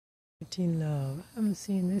13 Love. I haven't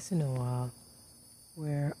seen this in a while.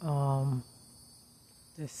 Where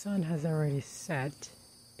the sun has already set.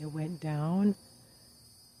 It went down.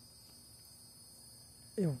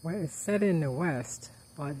 It set in the west,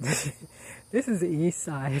 but this is the east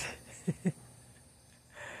side.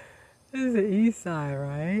 This is the east side,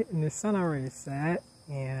 right? And the sun already set.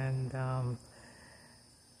 And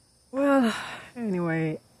well,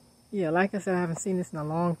 anyway, yeah, like I said, I haven't seen this in a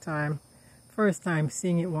long time. First time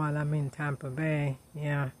seeing it while I'm in Tampa Bay,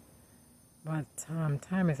 yeah. But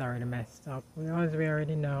time is already messed up. We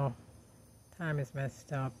already know time is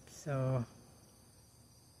messed up, so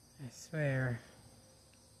I swear.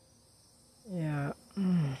 Yeah.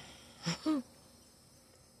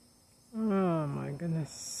 Oh my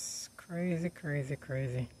goodness. Crazy, crazy,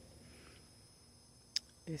 crazy.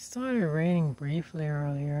 It started raining briefly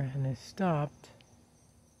earlier and it stopped.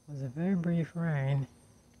 It was a very brief rain.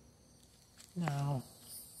 Now,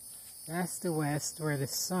 that's the west where the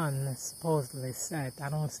sun supposedly set. I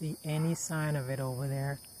don't see any sign of it over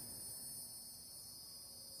there.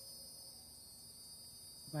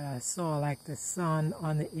 But I saw like the sun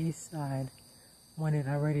on the east side when it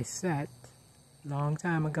already set long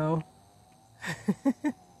time ago.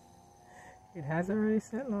 It has already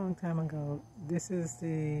set long time ago. This is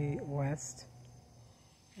the west.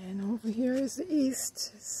 And over here is the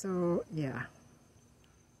east. So, yeah.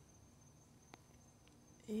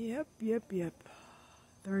 Yep.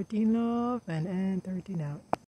 13 Love and 13 out.